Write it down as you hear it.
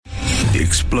The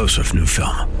explosive new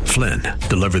film, Flynn,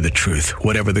 deliver the truth,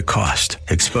 whatever the cost,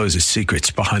 exposes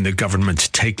secrets behind the government's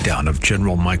takedown of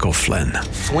General Michael Flynn.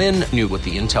 Flynn knew what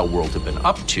the intel world had been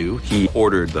up to. He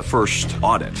ordered the first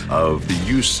audit of the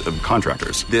use of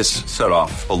contractors. This set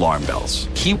off alarm bells.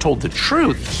 He told the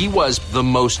truth. He was the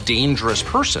most dangerous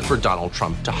person for Donald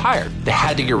Trump to hire. They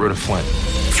had to get rid of Flynn.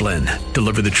 Flynn,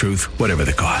 deliver the truth, whatever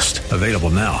the cost. Available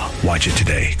now. Watch it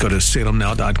today. Go to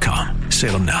salemnow.com.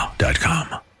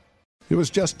 salemnow.com. It was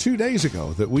just 2 days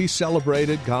ago that we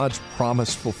celebrated God's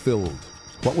promise fulfilled.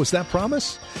 What was that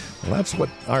promise? Well, that's what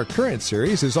our current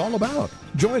series is all about.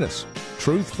 Join us.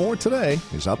 Truth for Today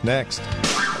is up next.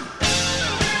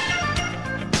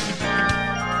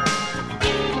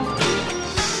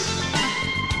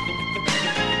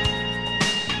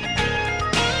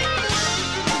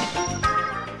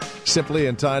 Simply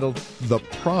entitled, The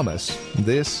Promise,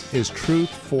 this is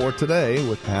Truth for Today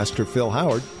with Pastor Phil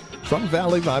Howard from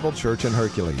Valley Bible Church in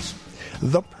Hercules.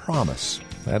 The Promise,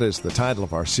 that is the title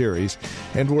of our series,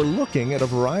 and we're looking at a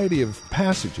variety of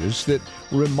passages that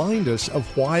remind us of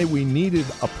why we needed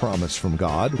a promise from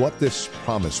God, what this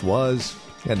promise was,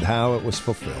 and how it was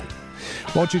fulfilled.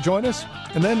 Won't you join us?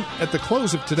 And then at the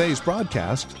close of today's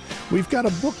broadcast, we've got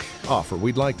a book offer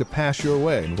we'd like to pass your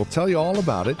way, and we'll tell you all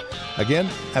about it, again,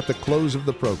 at the close of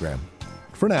the program.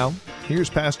 For now, here's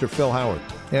Pastor Phil Howard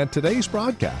and today's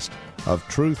broadcast of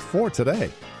Truth for Today.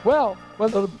 Well,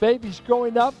 when the baby's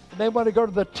growing up, they want to go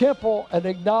to the temple and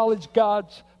acknowledge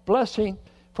God's blessing.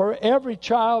 For every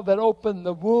child that opened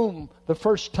the womb the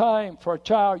first time for a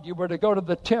child, you were to go to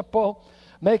the temple,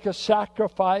 make a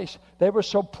sacrifice. They were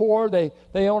so poor, they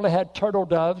only had turtle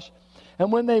doves.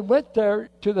 And when they went there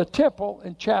to the temple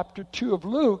in chapter 2 of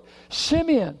Luke,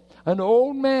 Simeon, an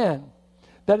old man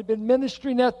that had been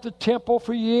ministering at the temple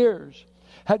for years,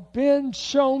 had been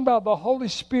shown by the Holy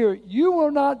Spirit, you will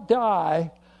not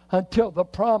die until the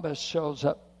promise shows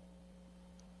up.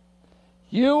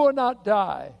 You will not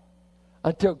die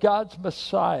until God's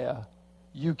Messiah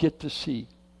you get to see.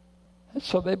 And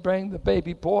so they bring the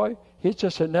baby boy. He's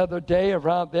just another day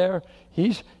around there.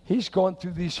 He's going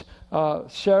through these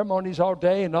ceremonies all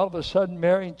day, and all of a sudden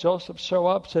Mary and Joseph show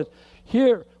up and said,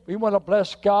 here, we want to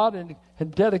bless God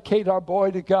and dedicate our boy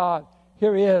to God.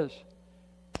 Here he is.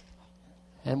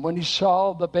 And when he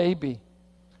saw the baby,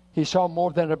 he saw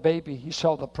more than a baby. He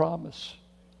saw the promise.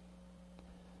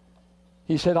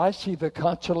 He said, I see the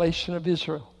consolation of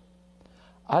Israel.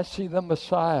 I see the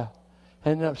Messiah.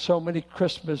 And so many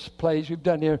Christmas plays we've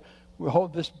done here, we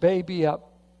hold this baby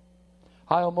up.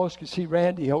 I almost could see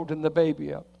Randy holding the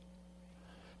baby up.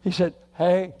 He said,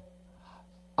 hey,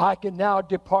 I can now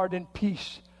depart in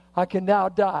peace. I can now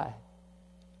die.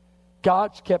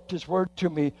 God's kept his word to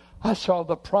me. I saw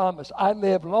the promise. I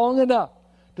lived long enough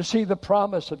to see the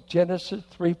promise of Genesis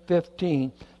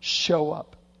 3:15 show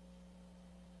up.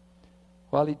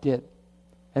 Well, he did.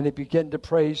 And he began to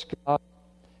praise God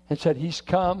and said, he's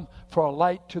come for a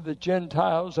light to the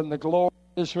Gentiles and the glory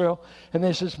of Israel. And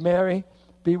this is Mary,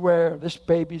 beware, this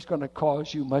baby's going to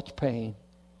cause you much pain.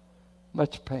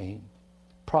 Much pain.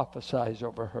 Prophesies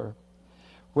over her.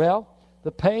 Well,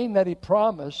 the pain that he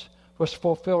promised was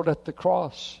fulfilled at the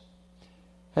cross.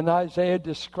 And Isaiah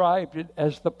described it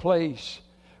as the place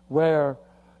where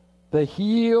the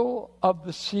heel of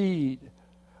the seed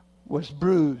was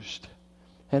bruised.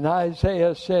 And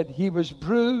Isaiah said, he was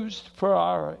bruised for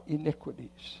our iniquities.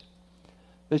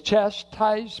 The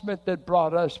chastisement that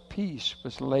brought us peace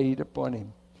was laid upon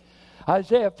him.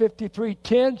 Isaiah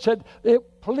 53:10 said,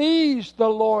 it pleased the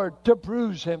Lord to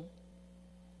bruise him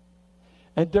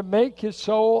and to make his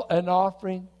soul an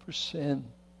offering for sin.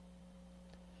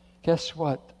 Guess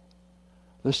what?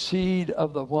 The seed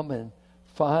of the woman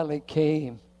finally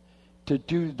came to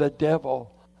do the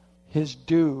devil his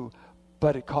due,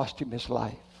 but it cost him his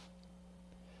life.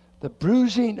 The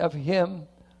bruising of him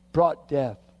brought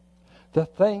death. The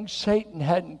thing Satan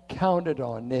hadn't counted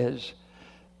on is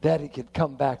that he could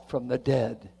come back from the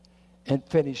dead and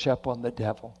finish up on the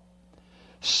devil.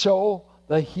 So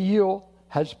the heel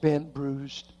has been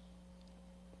bruised,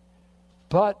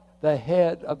 but the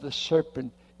head of the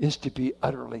serpent is to be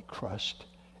utterly crushed,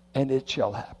 and it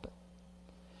shall happen.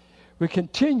 We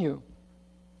continue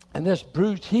in this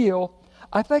bruised heel.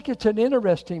 I think it's an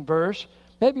interesting verse,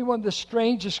 maybe one of the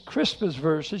strangest Christmas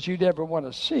verses you'd ever want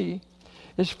to see,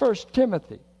 is 1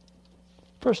 Timothy.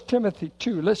 1 Timothy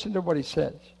 2, listen to what he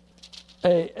says.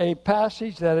 A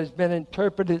passage that has been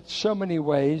interpreted so many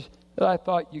ways that I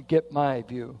thought you'd get my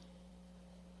view.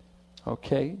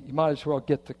 Okay, you might as well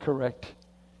get the correct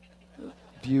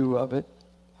view of it.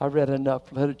 I read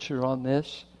enough literature on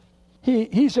this.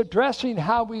 He's addressing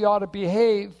how we ought to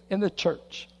behave in the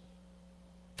church.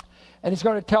 And he's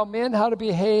going to tell men how to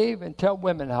behave and tell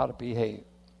women how to behave.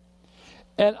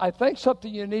 And I think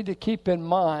something you need to keep in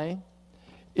mind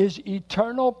is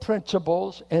eternal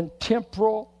principles and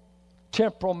temporal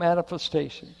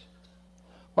manifestations.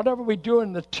 Whatever we do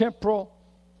in the temporal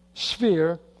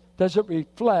sphere, does it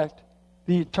reflect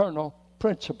the eternal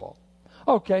principle?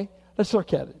 Okay, let's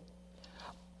look at it.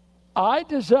 I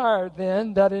desire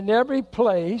then that in every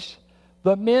place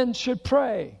the men should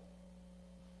pray,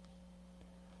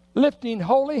 lifting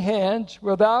holy hands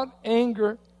without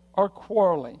anger or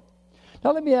quarreling.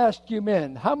 Now let me ask you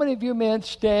men, how many of you men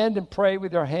stand and pray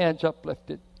with your hands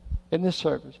uplifted in this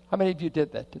service? How many of you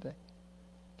did that today?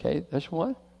 Okay, there's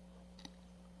one.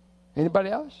 Anybody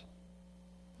else?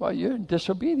 Well, you're in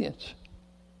disobedience.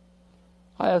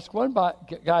 I asked one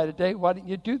guy today, why didn't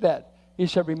you do that? He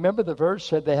said, remember the verse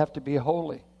said they have to be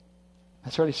holy.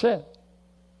 That's what he said.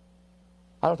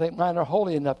 I don't think mine are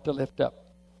holy enough to lift up.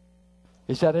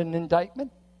 Is that an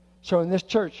indictment? So in this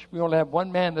church, we only have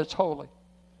one man that's holy.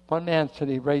 One man said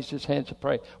he raised his hands to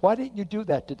pray. Why didn't you do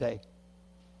that today?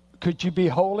 Could you be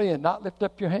holy and not lift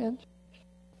up your hands?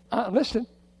 Listen,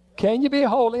 can you be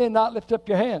holy and not lift up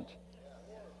your hands?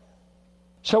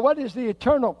 So what is the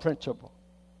eternal principle?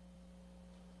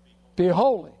 Be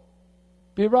holy.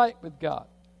 Be right with God.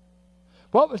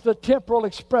 What was the temporal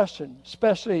expression,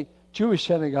 especially Jewish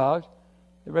synagogues?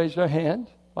 They raised their hands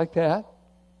like that.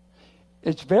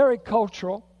 It's very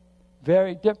cultural,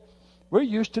 very different. We're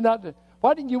used to not.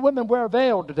 Why didn't you women wear a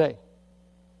veil today?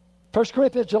 1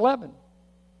 Corinthians 11.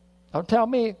 Don't tell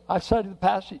me. I studied the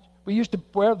passage. We used to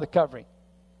wear the covering.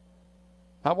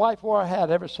 My wife wore a hat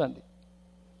every Sunday.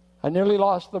 I nearly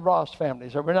lost the Ross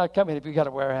family, so we're not coming if you got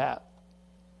to wear a hat.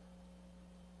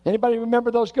 Anybody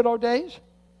remember those good old days?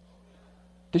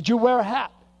 Did you wear a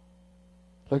hat?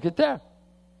 Look at there.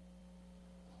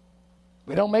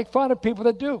 We don't make fun of people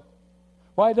that do.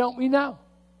 Why don't we now?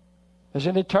 There's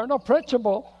an eternal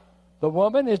principle. The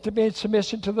woman is to be in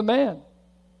submission to the man.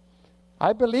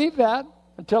 I believe that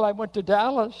until I went to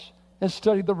Dallas and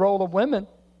studied the role of women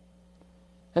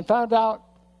and found out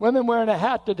women wearing a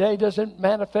hat today doesn't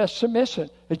manifest submission.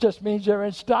 It just means they're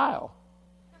in style.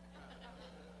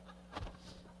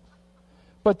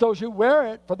 But those who wear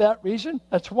it for that reason,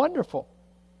 that's wonderful.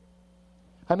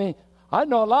 I mean, I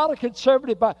know a lot of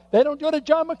conservative, but they don't do it at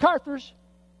John MacArthur's.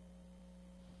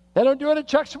 They don't do it at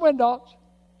Chuck Swindoll's.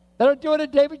 They don't do it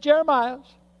at David Jeremiah's.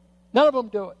 None of them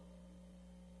do it.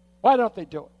 Why don't they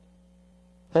do it?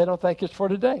 They don't think it's for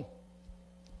today.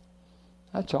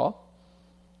 That's all.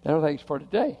 They don't think it's for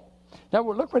today. Now,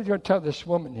 well, look what he's going to tell this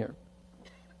woman here.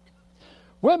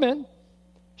 Women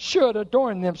should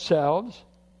adorn themselves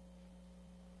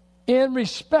in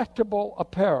respectable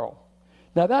apparel.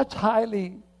 Now, that's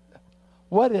highly,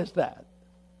 what is that?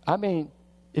 I mean,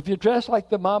 if you dress like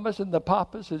the mamas and the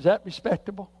papas, is that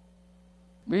respectable?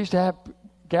 We used to have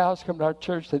gals come to our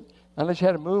church that unless you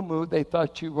had a moo-moo, they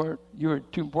thought you were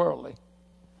too worldly.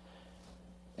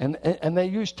 And they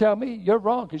used to tell me, you're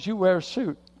wrong because you wear a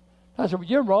suit. I said, well,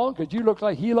 you're wrong because you look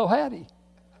like Hilo Hattie.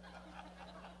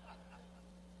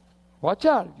 Watch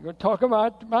out. If you're going to talk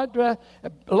about my dress.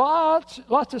 Lots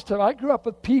of stuff. I grew up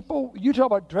with people. You talk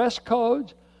about dress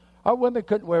codes. Our women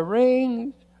couldn't wear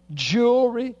rings,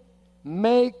 jewelry,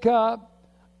 makeup.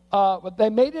 But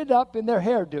they made it up in their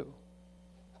hairdo.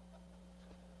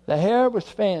 The hair was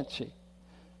fancy.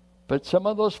 But some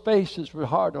of those faces were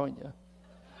hard on you.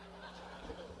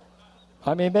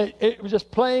 I mean, it was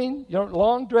just plain,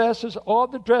 long dresses, all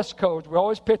the dress codes were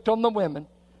always picked on the women.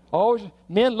 Always,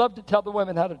 men love to tell the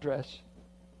women how to dress.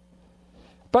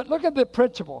 But look at the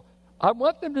principle. I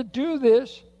want them to do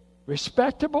this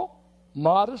respectable,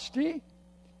 modesty,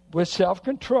 with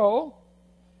self-control,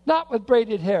 not with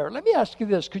braided hair. Let me ask you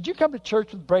this. Could you come to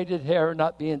church with braided hair and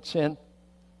not be in sin?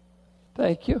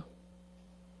 Thank you.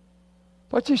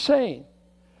 What's he saying?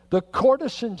 The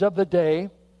courtesans of the day,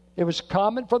 it was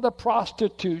common for the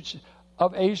prostitutes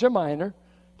of Asia Minor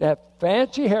to have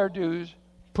fancy hairdos,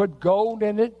 put gold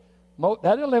in it.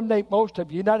 That eliminates most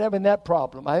of you not having that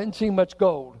problem. I didn't see much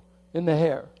gold in the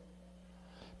hair.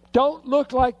 Don't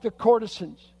look like the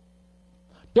courtesans.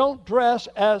 Don't dress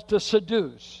as to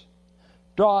seduce.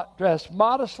 Dress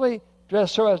modestly.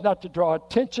 Dress so as not to draw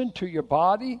attention to your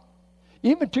body,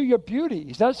 even to your beauty.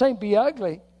 He's not saying be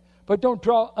ugly, but don't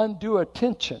draw undue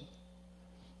attention.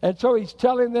 And so he's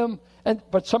telling them,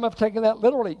 but some have taken that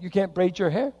literally. You can't braid your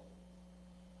hair.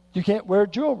 You can't wear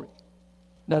jewelry.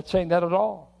 Not saying that at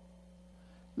all.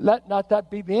 Let not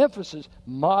that be the emphasis.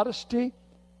 Modesty,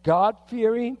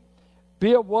 God-fearing,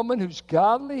 be a woman who's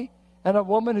godly and a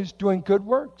woman who's doing good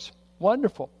works.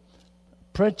 Wonderful.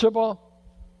 Principle,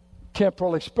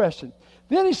 temporal expression.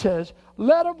 Then he says,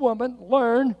 let a woman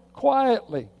learn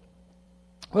quietly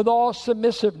with all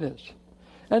submissiveness.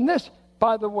 And this,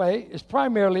 by the way, is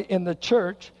primarily in the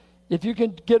church. If you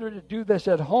can get her to do this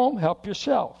at home, help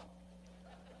yourself.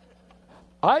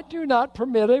 I do not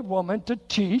permit a woman to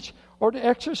teach or to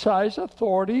exercise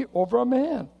authority over a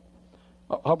man.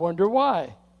 I wonder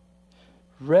why.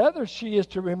 Rather, she is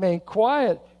to remain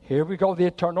quiet. Here we go, the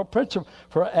eternal principle.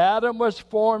 For Adam was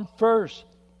formed first,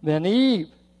 then Eve.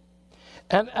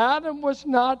 And Adam was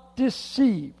not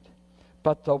deceived,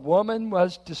 but the woman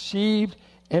was deceived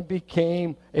and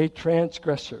became a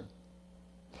transgressor.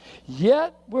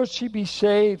 Yet will she be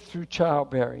saved through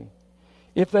childbearing,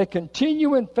 if they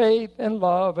continue in faith and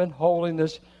love and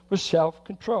holiness with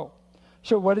self-control.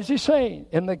 So what is he saying?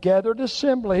 In the gathered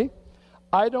assembly,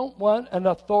 I don't want an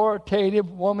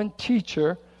authoritative woman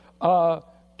teacher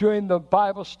doing the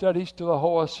Bible studies to the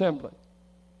whole assembly.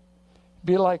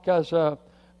 Be like us,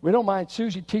 we don't mind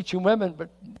Susie teaching women, but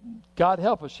God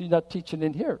help us, she's not teaching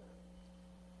in here.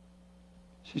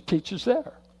 She teaches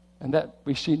there. And that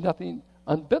we see nothing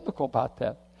unbiblical about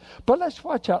that. But let's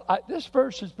watch out. This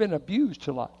verse has been abused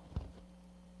a lot.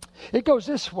 It goes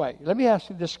this way. Let me ask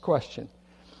you this question.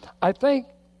 I think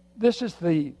this is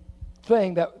the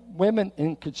thing that women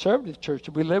in conservative church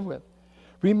that we live with.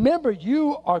 Remember,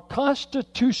 you are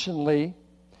constitutionally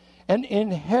and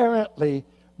inherently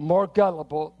more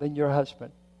gullible than your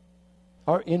husband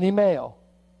or any male.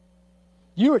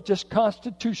 You are just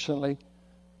constitutionally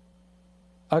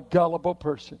a gullible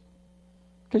person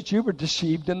because you were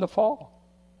deceived in the fall.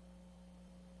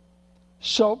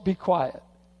 So be quiet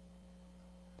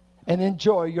and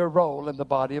enjoy your role in the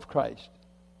body of Christ.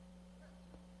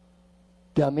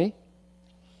 Dummy,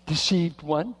 deceived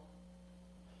one,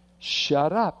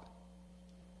 shut up.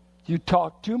 You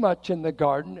talk too much in the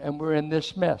garden and we're in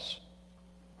this mess.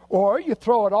 Or you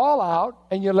throw it all out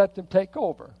and you let them take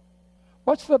over.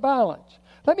 What's the balance?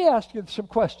 Let me ask you some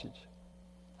questions.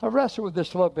 I'll wrestle with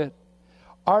this a little bit.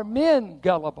 Are men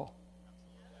gullible?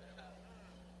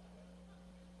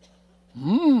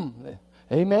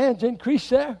 Amen's increased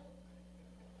there.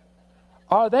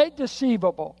 Are they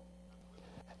deceivable?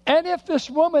 And if this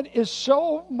woman is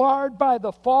so marred by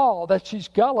the fall that she's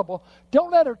gullible,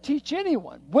 don't let her teach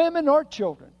anyone, women or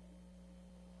children.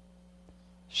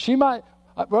 She might,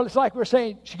 well, it's like we're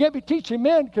saying, she can't be teaching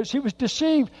men because she was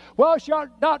deceived. Well, she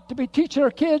ought not to be teaching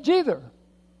her kids either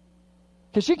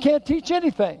because she can't teach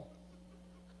anything.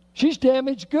 She's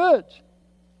damaged goods.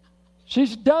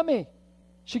 She's a dummy.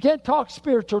 She can't talk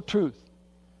spiritual truth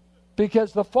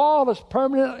because the fall has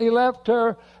permanently left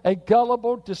her a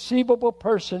gullible, deceivable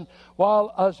person,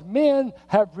 while us men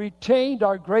have retained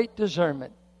our great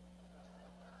discernment.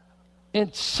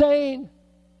 Insane.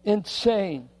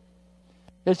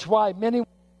 It's why many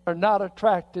are not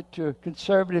attracted to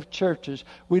conservative churches.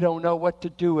 We don't know what to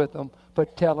do with them,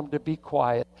 but tell them to be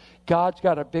quiet. God's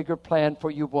got a bigger plan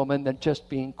for you, woman, than just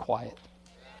being quiet.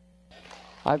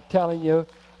 I'm telling you,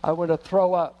 I want to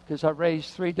throw up because I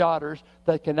raised 3 daughters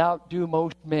that can outdo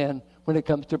most men when it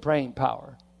comes to brain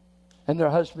power. And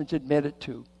their husbands admit it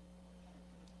too.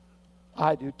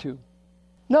 I do too.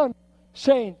 No,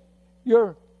 saying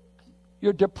your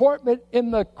deportment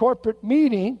in the corporate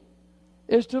meeting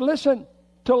is to listen,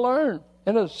 to learn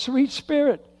in a sweet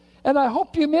spirit. And I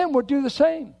hope you men will do the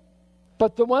same.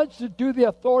 But the ones that do the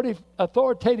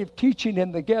authoritative teaching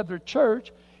in the gathered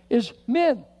church is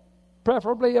men,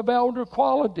 preferably of elder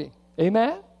quality.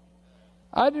 Amen?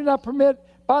 I do not permit,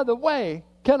 by the way,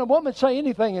 can a woman say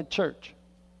anything in church?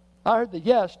 I heard the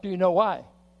yes. Do you know why?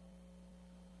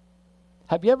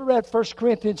 Have you ever read 1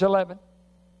 Corinthians 11?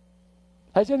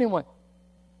 Has anyone?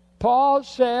 Paul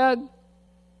said,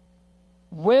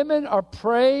 women are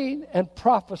praying and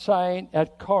prophesying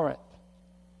at Corinth.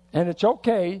 And it's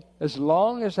okay as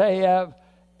long as they have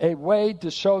a way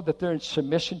to show that they're in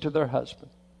submission to their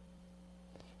husband.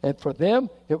 And for them,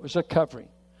 it was a covering.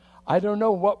 I don't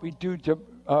know what we do to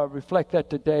reflect that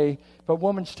today. If a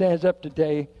woman stands up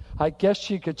today, I guess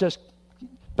she could just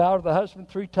bow to the husband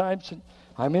 3 times and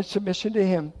I'm in submission to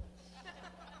him.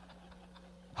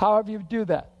 However you do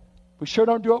that. We sure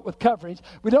don't do it with coverings.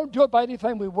 We don't do it by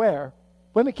anything we wear.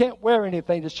 Women can't wear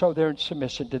anything to show they're in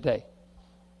submission today.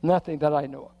 Nothing that I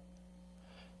know of.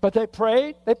 But they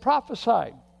prayed, they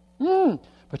prophesied.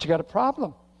 But you got a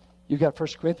problem. You got 1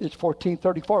 Corinthians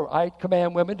 14:34. I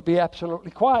command women to be absolutely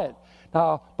quiet.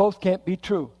 Now, both can't be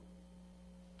true.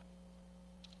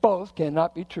 Both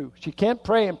cannot be true. She can't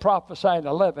pray and prophesy in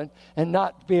 11 and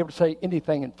not be able to say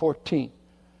anything in 14.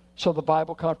 So the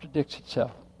Bible contradicts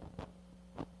itself.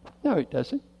 No, it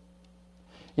doesn't.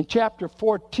 In chapter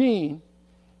 14,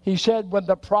 he said when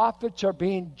the prophets are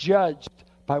being judged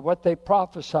by what they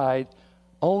prophesied,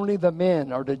 only the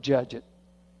men are to judge it.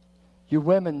 You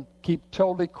women keep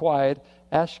totally quiet.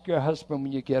 Ask your husband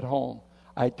when you get home.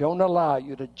 I don't allow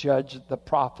you to judge the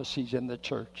prophecies in the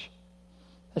church.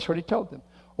 That's what he told them.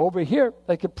 Over here,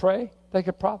 they could pray, they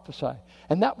could prophesy.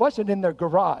 And that wasn't in their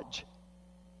garage.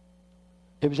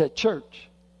 It was at church.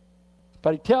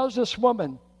 But he tells this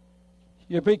woman,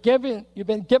 you've been given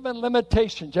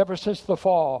limitations ever since the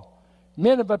fall.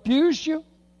 Men have abused you,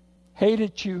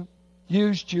 hated you,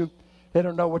 used you. They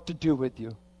don't know what to do with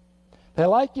you. They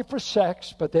like you for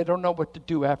sex, but they don't know what to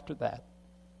do after that.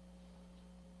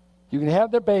 You can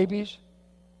have their babies.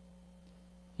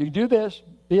 You can do this,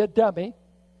 be a dummy,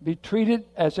 be treated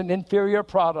as an inferior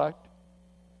product.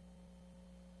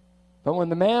 But when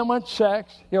the man wants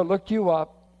sex, he'll look you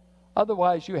up.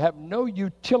 Otherwise, you have no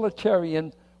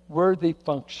utilitarian worthy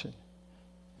function.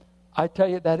 I tell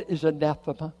you, that is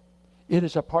anathema. It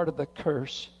is a part of the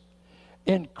curse.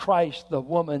 In Christ, the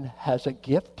woman has a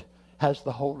gift, has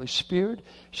the Holy Spirit.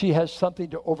 She has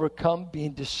something to overcome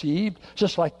being deceived,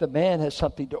 just like the man has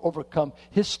something to overcome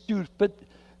his stupid,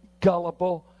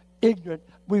 gullible, ignorant.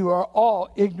 We were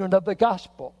all ignorant of the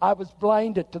gospel. I was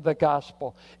blinded to the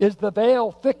gospel. Is the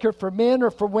veil thicker for men or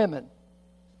for women?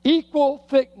 Equal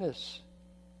thickness.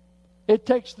 It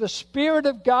takes the Spirit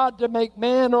of God to make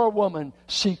man or woman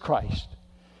see Christ.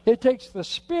 It takes the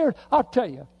Spirit. I'll tell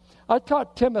you, I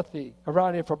taught Timothy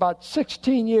around here for about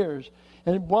 16 years.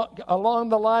 And along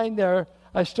the line there,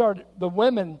 I started, the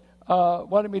women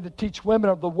wanted me to teach women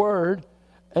of the Word.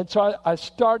 And so I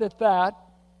started that.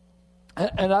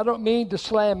 And I don't mean to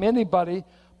slam anybody,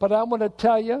 but I want to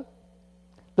tell you,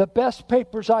 the best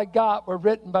papers I got were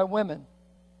written by women.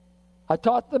 I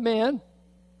taught the men.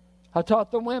 I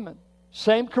taught the women.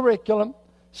 Same curriculum,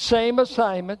 same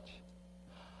assignments.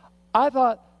 I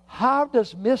thought, how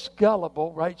does Miss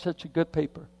Gullible write such a good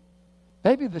paper?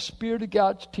 Maybe the Spirit of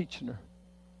God's teaching her.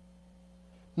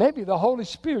 Maybe the Holy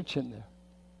Spirit's in there.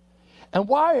 And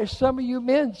why are some of you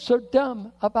men so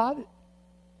dumb about it?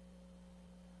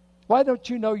 Why don't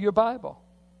you know your Bible?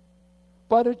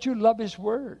 Why don't you love His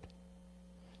Word?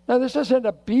 Now, this isn't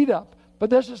a beat up, but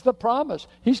this is the promise.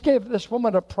 He's gave this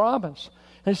woman a promise.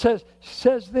 And it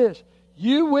says this,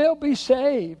 you will be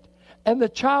saved. And the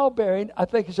childbearing, I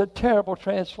think, is a terrible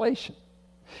translation.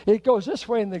 It goes this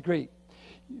way in the Greek.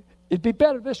 It'd be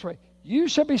better this way. You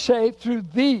shall be saved through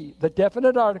the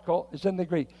definite article is in the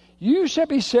Greek. You shall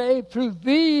be saved through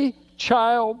the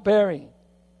childbearing.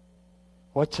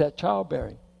 What's that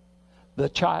childbearing? The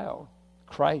child,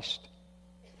 Christ.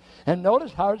 And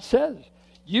notice how it says,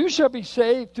 you shall be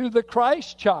saved through the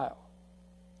Christ child.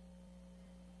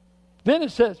 Then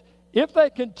it says, if they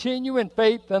continue in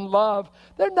faith and love,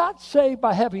 they're not saved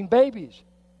by having babies.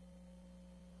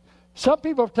 Some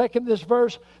people have taken this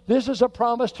verse, this is a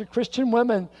promise to Christian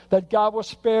women that God will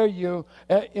spare you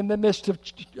in the midst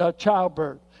of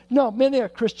childbirth. No, many a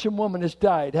Christian woman has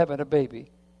died having a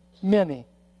baby. Many.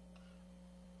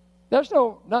 This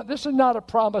is not a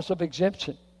promise of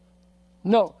exemption.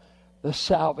 No, the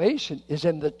salvation is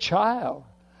in the child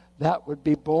that would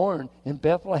be born in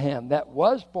Bethlehem, that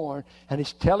was born. And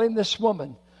he's telling this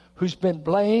woman who's been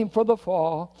blamed for the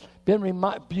fall, been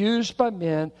abused by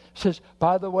men, says,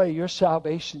 by the way, your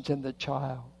salvation's in the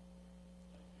child.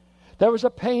 There was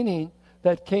a painting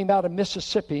that came out of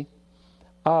Mississippi.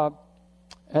 And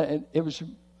it was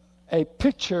a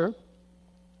picture.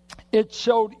 It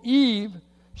showed Eve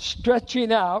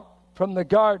stretching out from the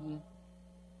garden.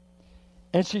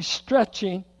 And she's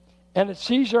stretching, and it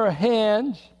sees her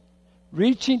hands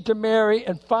reaching to Mary,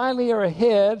 and finally her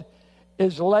head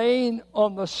is laying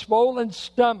on the swollen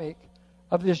stomach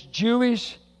of this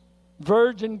Jewish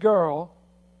virgin girl.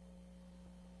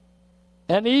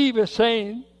 And Eve is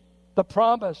saying, the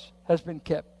promise has been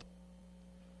kept.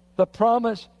 The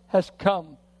promise has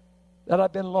come that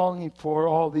I've been longing for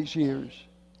all these years.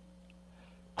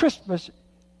 Christmas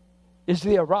is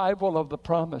the arrival of the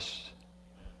promise.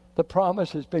 The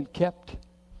promise has been kept.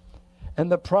 And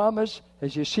the promise,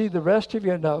 as you see the rest of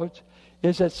your notes,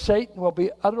 is that Satan will be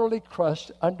utterly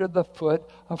crushed under the foot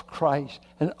of Christ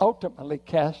and ultimately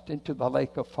cast into the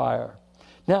lake of fire.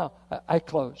 Now, I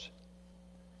close.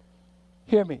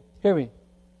 Hear me.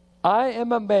 I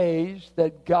am amazed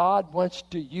that God wants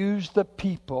to use the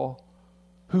people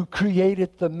who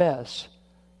created the mess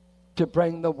to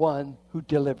bring the one who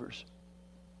delivers.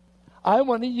 I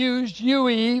want to use you,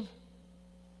 Eve,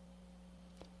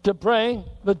 to bring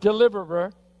the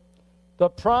deliverer, the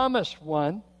promised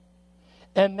one.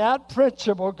 And that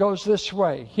principle goes this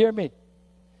way. Hear me.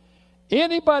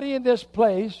 Anybody in this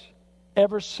place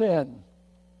ever sinned?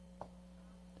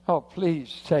 Oh,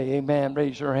 please say amen.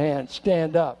 Raise your hand.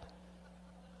 Stand up.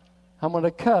 I'm going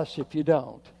to cuss if you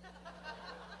don't.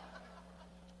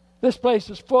 This place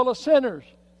is full of sinners.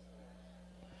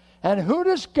 And who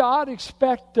does God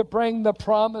expect to bring the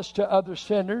promise to other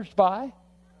sinners by?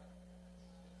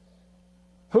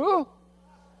 Who?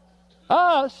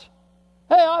 Us.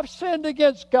 Hey, I've sinned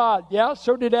against God. Yeah,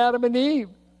 so did Adam and Eve.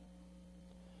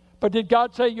 But did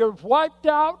God say, you're wiped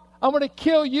out? I'm going to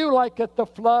kill you like at the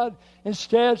flood.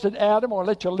 Instead, said Adam, I'll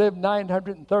let you live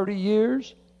 930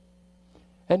 years.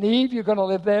 And Eve, you're going to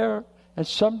live there. And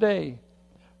someday,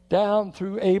 down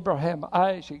through Abraham,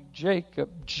 Isaac, Jacob,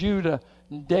 Judah,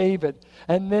 and David,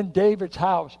 and then David's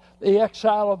house, the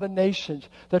exile of the nations.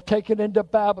 They're taken into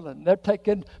Babylon. They're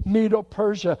taken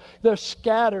Medo-Persia. They're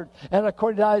scattered. And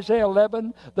according to Isaiah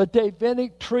 11, the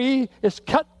Davidic tree is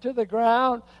cut to the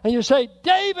ground. And you say,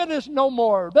 David is no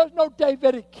more. There's no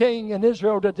Davidic king in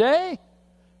Israel today.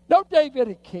 No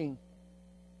Davidic king.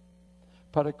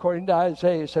 But according to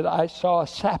Isaiah, it said, I saw a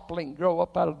sapling grow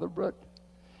up out of the root.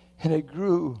 And it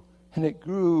grew, and it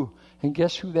grew. And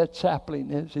guess who that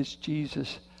sapling is? It's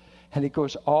Jesus. And it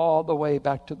goes all the way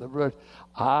back to the root.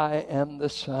 I am the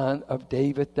son of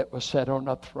David that was set on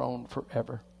a throne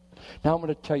forever. Now I'm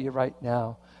going to tell you right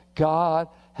now, God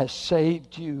has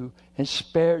saved you and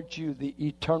spared you the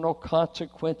eternal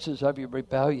consequences of your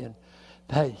rebellion,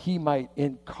 that he might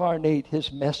incarnate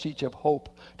his message of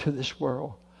hope to this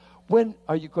world. When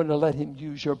are you going to let him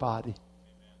use your body?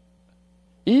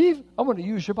 Eve, I'm going to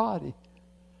use your body.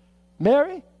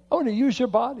 Mary, I'm going to use your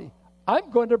body. I'm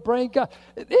going to bring God.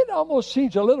 It almost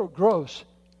seems a little gross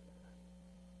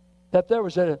that there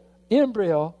was an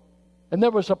embryo and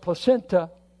there was a placenta.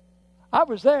 I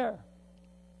was there.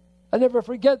 I never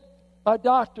forget my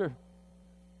doctor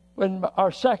when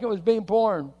our second was being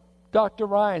born. Dr.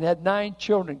 Ryan had 9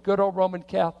 children, good old Roman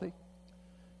Catholic.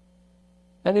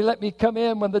 And he let me come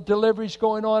in when the delivery's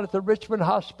going on at the Richmond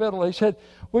Hospital. He said,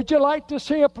 would you like to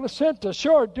see a placenta?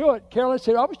 Sure, do it. Carolyn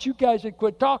said, I wish you guys had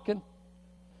quit talking.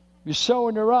 You're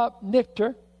sewing her up, nicked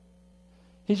her.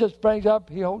 He just brings up,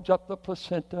 he holds up the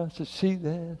placenta. I said, see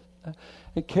this?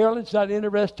 And Carolyn's not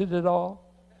interested at all.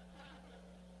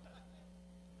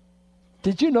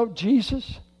 Did you know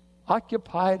Jesus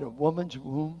occupied a woman's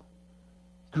womb,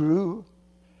 grew,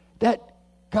 that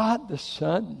God the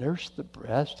Son nursed the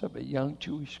breast of a young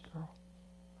Jewish girl?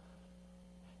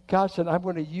 God said, I'm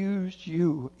going to use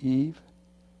you, Eve.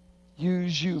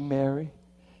 Use you, Mary.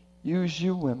 Use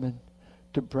you, women,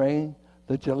 to bring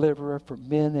the deliverer for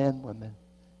men and women,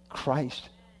 Christ,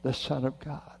 the Son of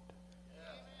God.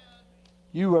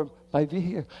 You are my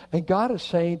vehicle. And God is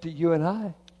saying to you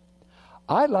and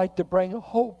I'd like to bring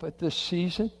hope at this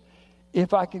season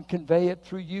if I can convey it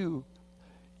through you.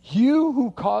 You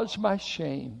who caused my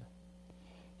shame,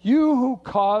 you who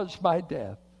caused my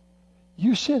death,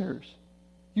 you sinners,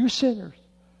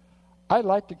 I'd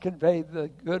like to convey the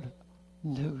good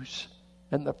news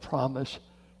and the promise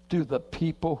to the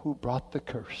people who brought the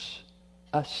curse,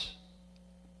 us.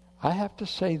 I have to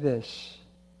say this.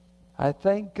 I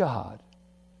thank God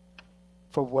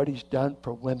for what he's done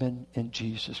for women in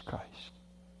Jesus Christ.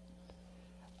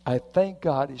 I thank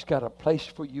God he's got a place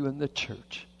for you in the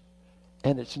church.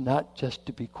 And it's not just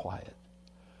to be quiet.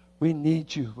 We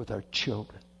need you with our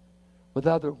children, with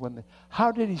other women.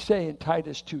 How did he say in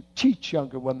Titus 2, teach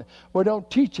younger women? Well,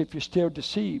 don't teach if you're still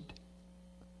deceived.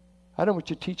 I don't want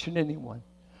you teaching anyone.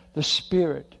 The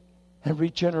Spirit and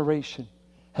regeneration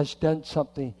has done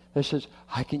something that says,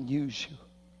 I can use you.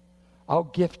 I'll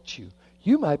gift you.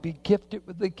 You might be gifted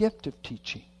with the gift of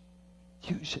teaching.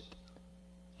 Use it.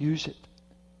 Use it.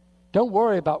 Don't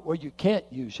worry about where you can't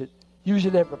use it. Use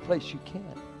it every place you can.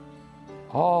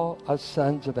 All us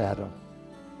sons of Adam,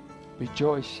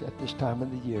 rejoice at this time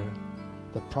of the year.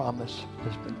 The promise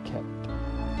has been kept.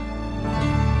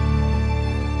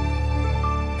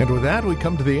 And with that, we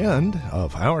come to the end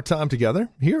of our time together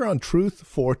here on Truth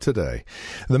for Today,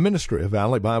 the ministry of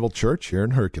Valley Bible Church here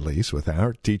in Hercules with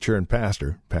our teacher and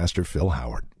pastor, Pastor Phil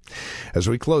Howard. As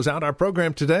we close out our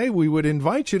program today, we would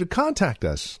invite you to contact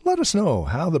us. Let us know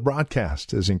how the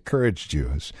broadcast has encouraged you,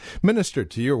 has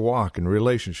ministered to your walk and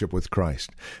relationship with Christ.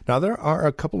 Now, there are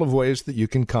a couple of ways that you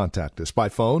can contact us. By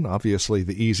phone, obviously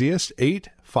the easiest,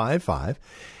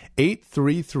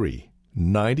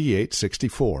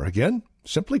 855-833-9864. Again,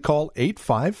 simply call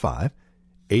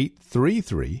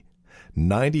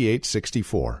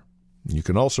 855-833-9864. You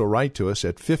can also write to us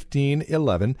at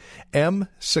 1511 M.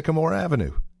 Sycamore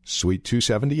Avenue, Suite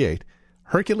 278,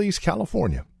 Hercules,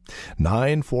 California.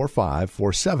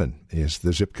 94547 is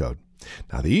the zip code.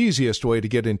 Now, the easiest way to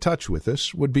get in touch with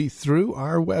us would be through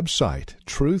our website,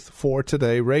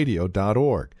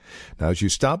 truthfortodayradio.org. Now, as you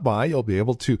stop by, you'll be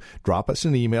able to drop us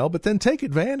an email, but then take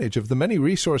advantage of the many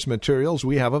resource materials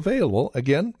we have available,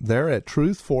 again, there at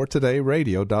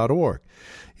truthfortodayradio.org.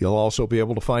 You'll also be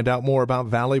able to find out more about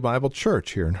Valley Bible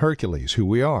Church here in Hercules, who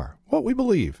we are, what we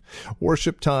believe,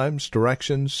 worship times,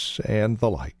 directions, and the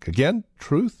like. Again,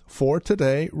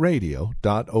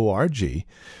 truthfortodayradio.org,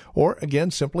 or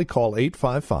again, simply call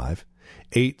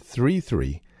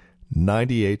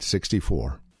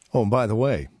 855-833-9864. Oh, and by the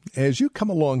way, as you come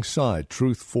alongside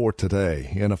Truth for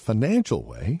Today in a financial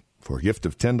way, for a gift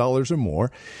of $10 or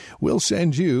more, we'll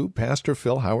send you Pastor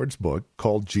Phil Howard's book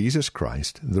called Jesus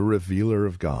Christ, the Revealer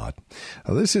of God.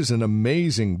 Now, this is an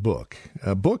amazing book,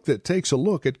 a book that takes a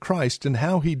look at Christ and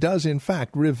how he does, in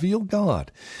fact, reveal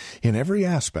God in every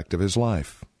aspect of his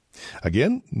life.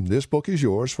 Again, this book is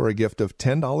yours for a gift of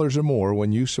 $10 or more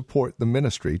when you support the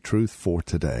ministry Truth for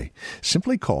Today.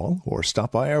 Simply call or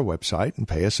stop by our website and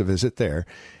pay us a visit there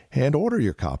and order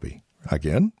your copy.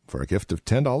 Again, for a gift of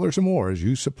 $10 or more as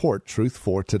you support Truth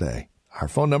for Today. Our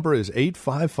phone number is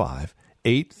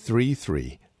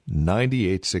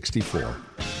 855-833-9864.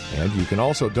 And you can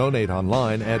also donate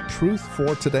online at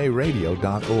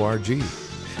truthfortodayradio.org.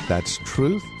 That's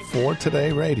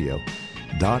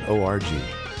truthfortodayradio.org.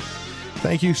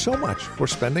 Thank you so much for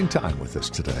spending time with us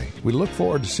today. We look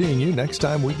forward to seeing you next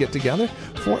time we get together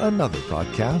for another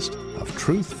broadcast of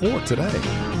Truth for Today.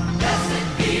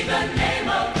 Blessed be the name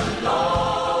of the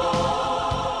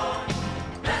Lord.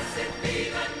 Blessed be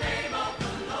the name of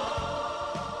the Lord.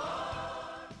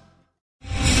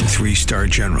 3-star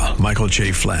General Michael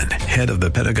J. Flynn, head of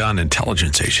the Pentagon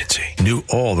Intelligence Agency, knew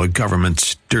all the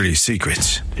government's dirty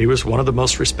secrets. He was one of the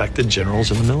most respected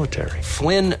generals in the military.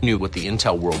 Flynn knew what the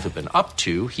intel world had been up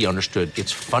to. He understood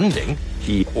its funding.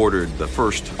 He ordered the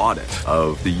first audit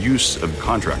of the use of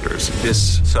contractors.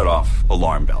 This set off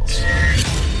alarm bells.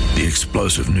 The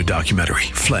explosive new documentary,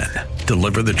 Flynn,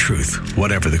 Deliver the Truth,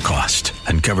 Whatever the Cost,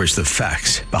 uncovers the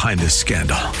facts behind this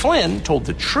scandal. Flynn told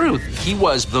the truth. He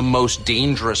was the most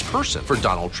dangerous person for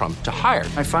Donald Trump to hire.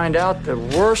 I find out the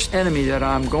worst enemy that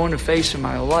I'm going to face in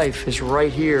my life is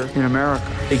right here in America.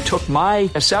 They took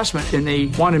my assessment and they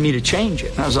wanted me to change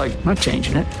it. And I was like, I'm not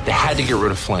changing it. They had to get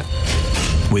rid of Flynn.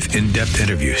 With in-depth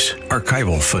interviews,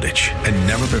 archival footage, and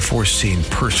never-before-seen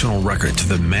personal records of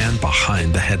the man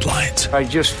behind the headlines. I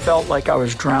just felt like I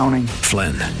was drowning.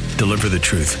 Flynn, Deliver the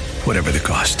Truth, Whatever the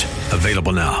Cost.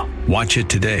 Available now. Watch it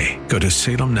today. Go to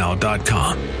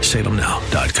salemnow.com.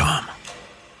 salemnow.com.